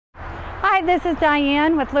Hi, this is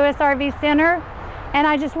Diane with Lewis RV Center, and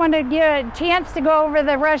I just wanted to give a chance to go over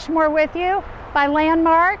the Rushmore with you by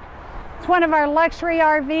Landmark. It's one of our luxury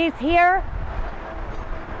RVs here.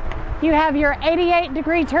 You have your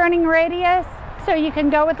 88-degree turning radius, so you can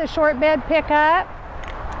go with the short bed pickup,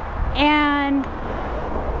 and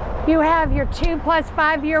you have your 2+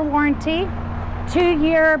 5-year warranty,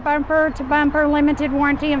 2-year bumper-to-bumper limited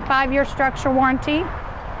warranty, and 5-year structural warranty.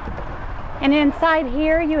 And inside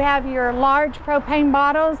here you have your large propane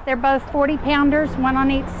bottles. They're both 40-pounders, one on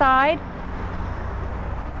each side.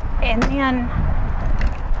 And then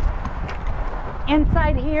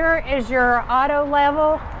inside here is your auto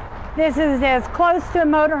level. This is as close to a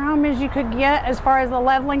motorhome as you could get as far as the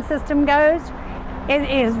leveling system goes. It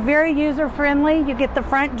is very user-friendly. You get the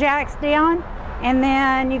front jacks down, and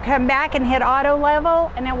then you come back and hit auto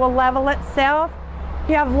level, and it will level itself.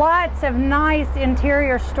 You have lots of nice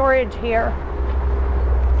interior storage here.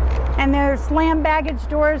 And their slam baggage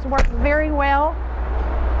doors work very well.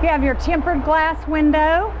 You have your tempered glass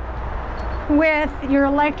window with your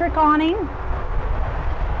electric awning.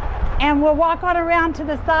 And we'll walk on around to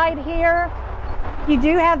the side here. You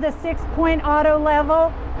do have the 6-point auto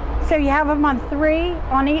level, so you have them on 3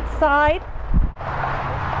 on each side.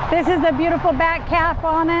 This is the beautiful back cap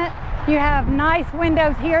on it. You have nice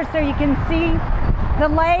windows here so you can see the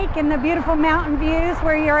lake and the beautiful mountain views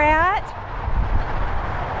where you're at.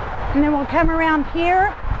 And then we'll come around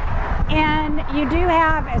here, and you do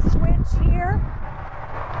have a switch here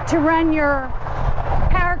to run your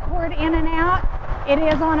power cord in and out. It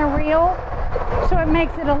is on a reel, so it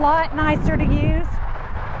makes it a lot nicer to use,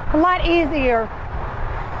 a lot easier.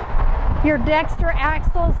 Your Dexter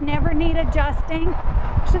axles never need adjusting,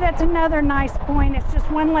 so that's another nice point. It's just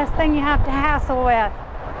one less thing you have to hassle with.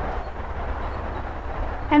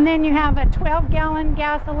 And then you have a 12-gallon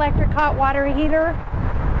gas electric hot water heater.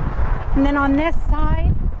 And then on this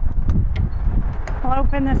side, I'll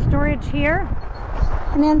open the storage here.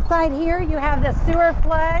 And inside here you have the sewer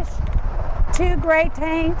flush, 2 gray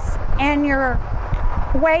tanks, and your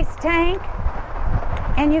waste tank.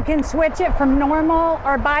 And you can switch it from normal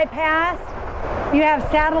or bypass. You have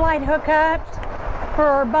satellite hookups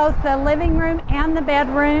for both the living room and the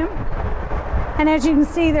bedroom. And as you can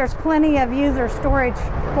see, there's plenty of user storage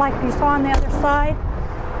like you saw on the other side.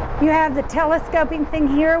 You have the telescoping thing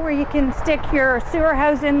here where you can stick your sewer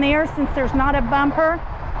hose in there since there's not a bumper,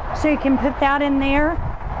 so you can put that in there.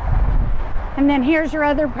 And then here's your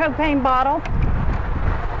other propane bottle.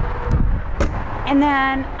 And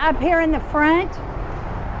then up here in the front,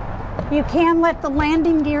 you can let the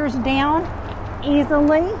landing gears down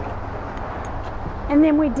easily. And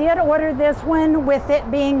then we did order this one with it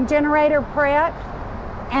being generator prepped.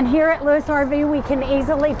 And here at Lewis RV, we can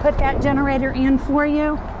easily put that generator in for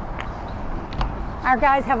you. Our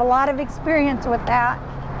guys have a lot of experience with that.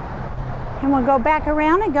 And we'll go back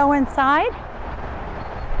around and go inside.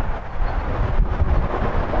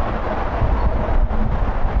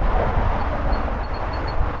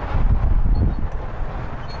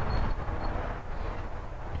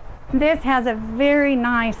 This has a very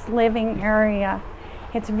nice living area.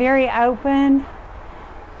 It's very open.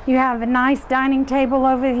 You have a nice dining table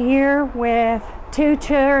over here with 2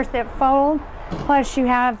 chairs that fold, plus you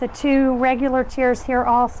have the 2 regular chairs here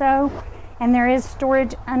also, and there is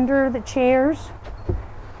storage under the chairs.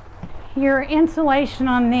 Your insulation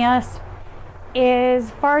on this is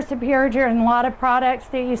far superior than a lot of products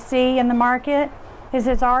that you see in the market. This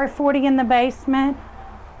is R40 in the basement,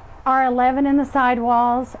 R11 in the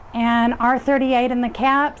sidewalls, and R38 in the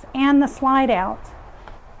caps and the slide outs.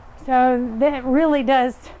 So that really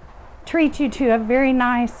does treat you to a very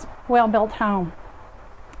nice, well-built home.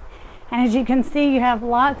 And as you can see, you have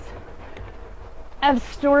lots of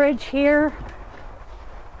storage here.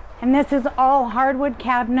 And this is all hardwood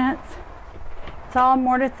cabinets. It's all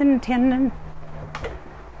mortise and tenon.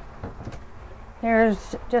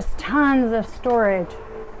 There's just tons of storage.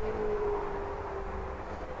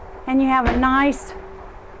 And you have a nice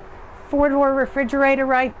 4-door refrigerator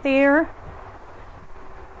right there.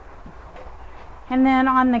 And then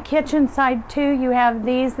on the kitchen side too, you have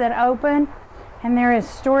these that open, and there is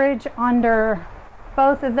storage under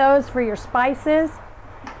both of those for your spices.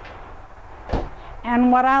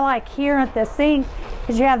 And what I like here at the sink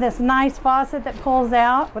is you have this nice faucet that pulls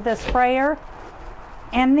out with a sprayer.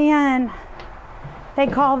 And then they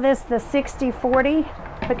call this the 60/40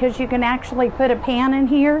 because you can actually put a pan in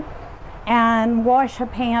here and wash a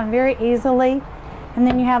pan very easily. And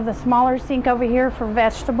then you have the smaller sink over here for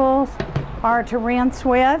vegetables or to rinse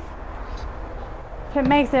with. So it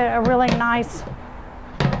makes it a really nice,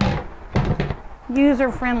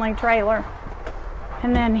 user-friendly trailer.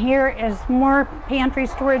 And then here is more pantry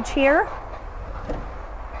storage here.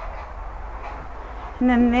 And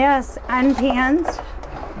then this unpins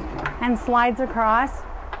and slides across.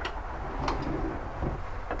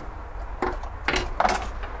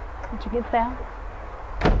 Did you get that?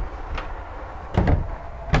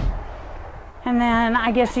 And then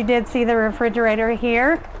I guess you did see the refrigerator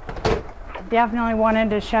here. Definitely wanted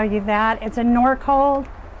to show you that. It's a Norcold,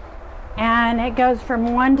 and it goes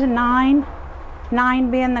from 1 to 9.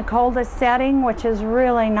 9 being the coldest setting, which is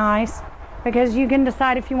really nice because you can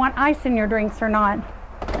decide if you want ice in your drinks or not.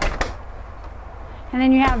 And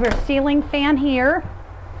then you have your ceiling fan here.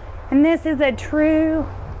 And this is a true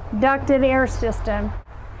ducted air system.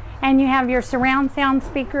 And you have your surround sound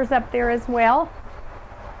speakers up there as well.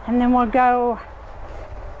 And then we'll go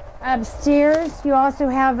upstairs. You also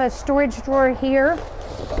have a storage drawer here.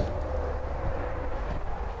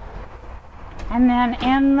 And then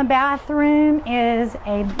in the bathroom is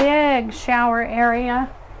a big shower area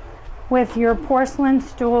with your porcelain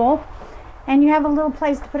stool. And you have a little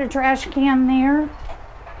place to put a trash can there.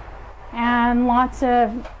 And lots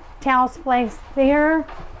of towels placed there.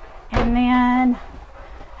 And then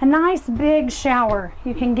a nice big shower.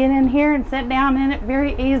 You can get in here and sit down in it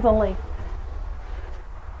very easily.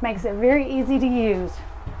 Makes it very easy to use.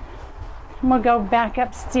 And we'll go back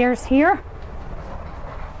upstairs here.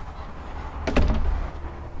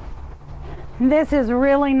 This is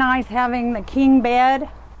really nice having the king bed.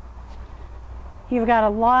 You've got a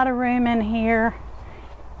lot of room in here.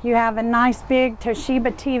 You have a nice big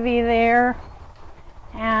Toshiba TV there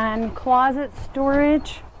and closet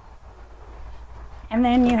storage. And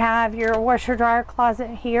then you have your washer dryer closet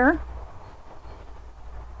here.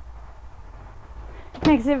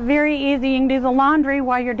 Makes it very easy. You can do the laundry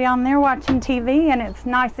while you're down there watching TV, and it's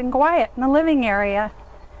nice and quiet in the living area.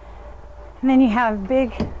 And then you have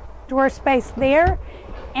big door space there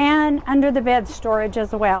and under the bed storage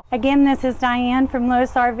as well. Again, this is Diane from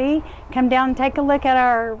Lewis RV. Come down and take a look at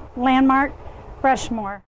our Landmark Rushmore.